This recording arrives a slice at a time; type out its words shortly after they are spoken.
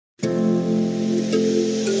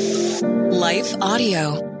Life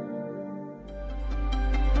Audio.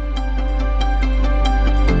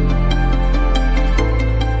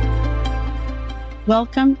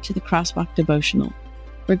 Welcome to the Crosswalk Devotional.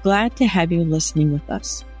 We're glad to have you listening with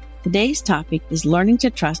us. Today's topic is learning to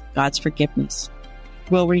trust God's forgiveness.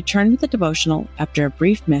 We'll return to the devotional after a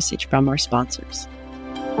brief message from our sponsors.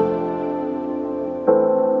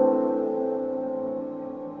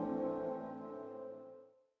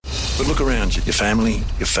 But look around you. Your family,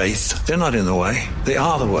 your faith, they're not in the way. They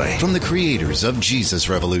are the way. From the creators of Jesus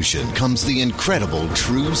Revolution comes the incredible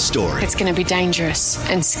true story. It's going to be dangerous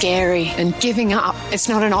and scary, and giving up, it's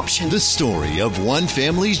not an option. The story of one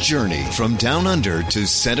family's journey from down under to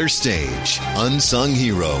center stage. Unsung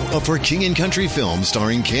Hero, a For King & Country film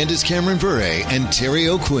starring Candace Cameron Bure and Terry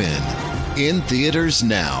O'Quinn. In theaters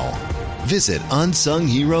now. Visit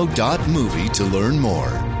unsunghero.movie to learn more.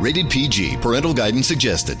 Rated PG. Parental guidance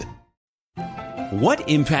suggested. What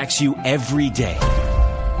impacts you every day?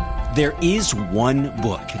 There is one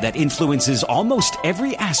book that influences almost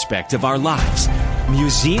every aspect of our lives.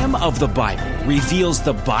 Museum of the Bible reveals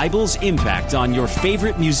the Bible's impact on your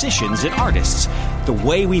favorite musicians and artists, the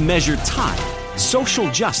way we measure time,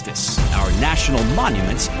 social justice, our national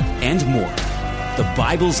monuments, and more. The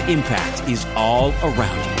Bible's impact is all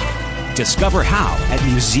around you. Discover how at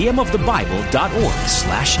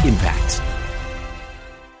museumofthebible.org/impact.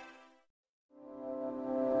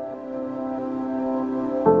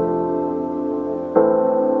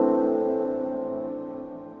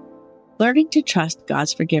 Learning to Trust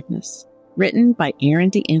God's Forgiveness, written by Aaron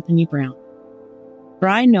D. Anthony Brown. For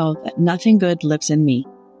I know that nothing good lives in me,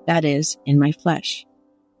 that is, in my flesh.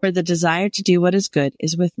 For the desire to do what is good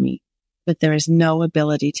is with me, but there is no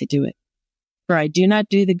ability to do it. For I do not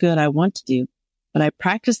do the good I want to do, but I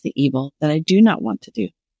practice the evil that I do not want to do.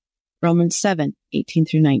 Romans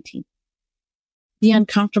 7:18-19. The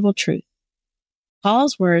uncomfortable truth.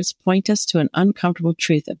 Paul's words point us to an uncomfortable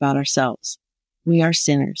truth about ourselves. We are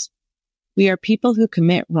sinners. We are people who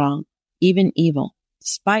commit wrong, even evil,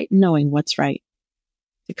 despite knowing what's right.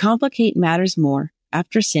 To complicate matters more,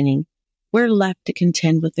 after sinning, we're left to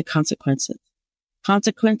contend with the consequences.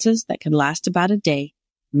 Consequences that can last about a day,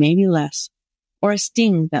 maybe less, or a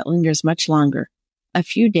sting that lingers much longer, a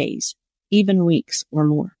few days, even weeks or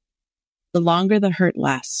more. The longer the hurt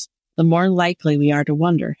lasts, the more likely we are to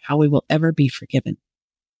wonder how we will ever be forgiven.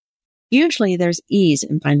 Usually there's ease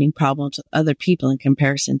in finding problems with other people in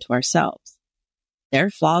comparison to ourselves. Their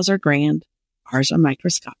flaws are grand, ours are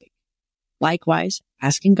microscopic. Likewise,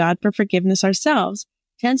 asking God for forgiveness ourselves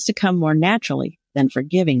tends to come more naturally than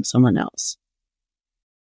forgiving someone else.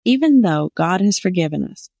 Even though God has forgiven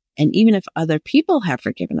us, and even if other people have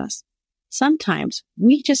forgiven us, sometimes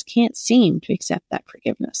we just can't seem to accept that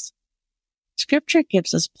forgiveness. Scripture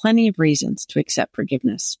gives us plenty of reasons to accept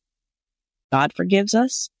forgiveness. God forgives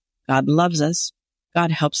us. God loves us.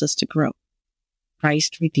 God helps us to grow.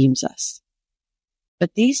 Christ redeems us.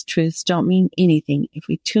 But these truths don't mean anything if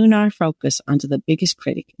we tune our focus onto the biggest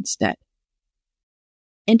critic instead.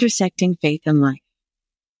 Intersecting faith and life.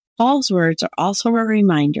 Paul's words are also a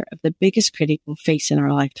reminder of the biggest critic we'll face in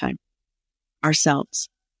our lifetime. Ourselves.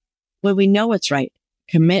 When we know what's right,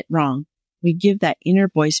 commit wrong, we give that inner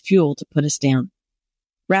voice fuel to put us down.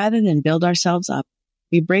 Rather than build ourselves up,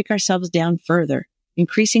 we break ourselves down further,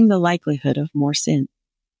 increasing the likelihood of more sin.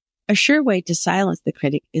 A sure way to silence the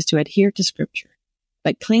critic is to adhere to Scripture,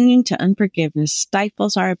 but clinging to unforgiveness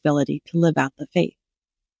stifles our ability to live out the faith.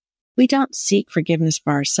 We don't seek forgiveness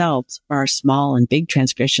for ourselves, for our small and big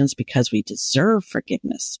transgressions because we deserve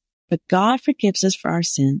forgiveness, but God forgives us for our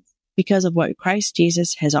sins because of what Christ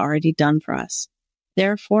Jesus has already done for us.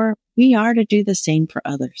 Therefore, we are to do the same for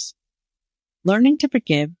others. Learning to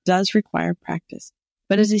forgive does require practice,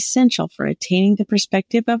 but is essential for attaining the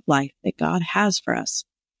perspective of life that God has for us.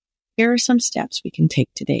 Here are some steps we can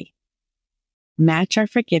take today. Match our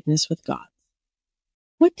forgiveness with God.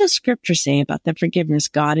 What does Scripture say about the forgiveness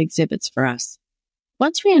God exhibits for us?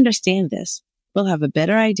 Once we understand this, we'll have a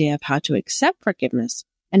better idea of how to accept forgiveness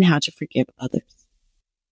and how to forgive others.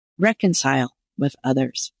 Reconcile with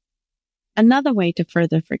others. Another way to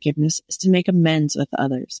further forgiveness is to make amends with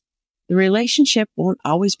others. The relationship won't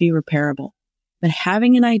always be repairable, but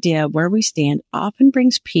having an idea of where we stand often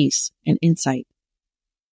brings peace and insight.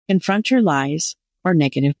 Confront your lies or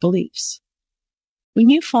negative beliefs. When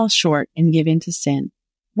you fall short and give in to sin,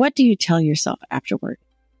 what do you tell yourself afterward?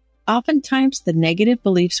 Oftentimes, the negative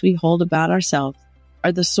beliefs we hold about ourselves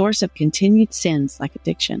are the source of continued sins like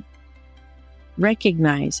addiction.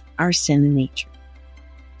 Recognize our sin nature.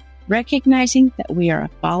 Recognizing that we are a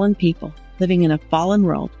fallen people living in a fallen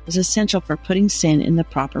world is essential for putting sin in the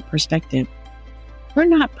proper perspective. We're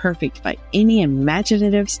not perfect by any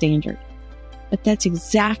imaginative standard, but that's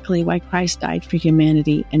exactly why Christ died for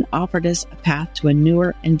humanity and offered us a path to a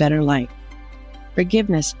newer and better life.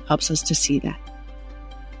 Forgiveness helps us to see that.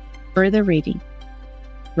 Further reading: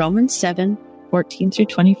 Romans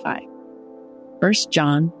 7:14-25, 1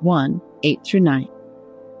 John 1:8-9,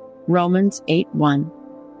 Romans 8:1,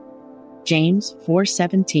 James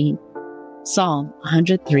 4:17, Psalm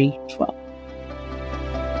 103:12.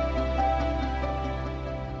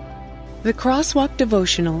 The Crosswalk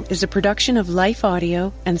Devotional is a production of Life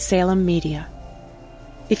Audio and Salem Media.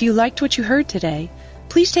 If you liked what you heard today,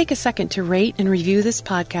 please take a second to rate and review this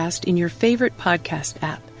podcast in your favorite podcast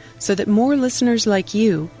app so that more listeners like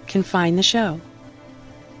you can find the show.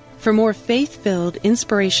 For more faith-filled,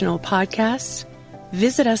 inspirational podcasts,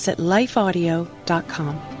 visit us at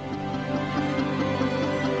lifeaudio.com.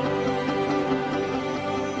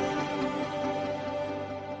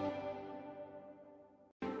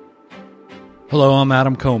 Hello, I'm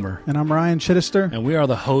Adam Comer. And I'm Ryan Chittister. And we are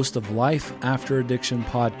the host of Life After Addiction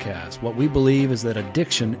podcast. What we believe is that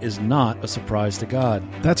addiction is not a surprise to God.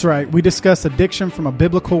 That's right. We discuss addiction from a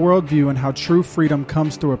biblical worldview and how true freedom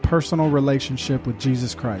comes through a personal relationship with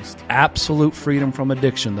Jesus Christ. Absolute freedom from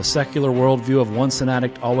addiction. The secular worldview of once an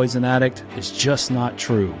addict, always an addict is just not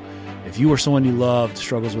true. If you or someone you loved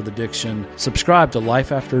struggles with addiction, subscribe to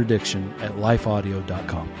Life After Addiction at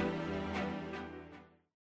lifeaudio.com.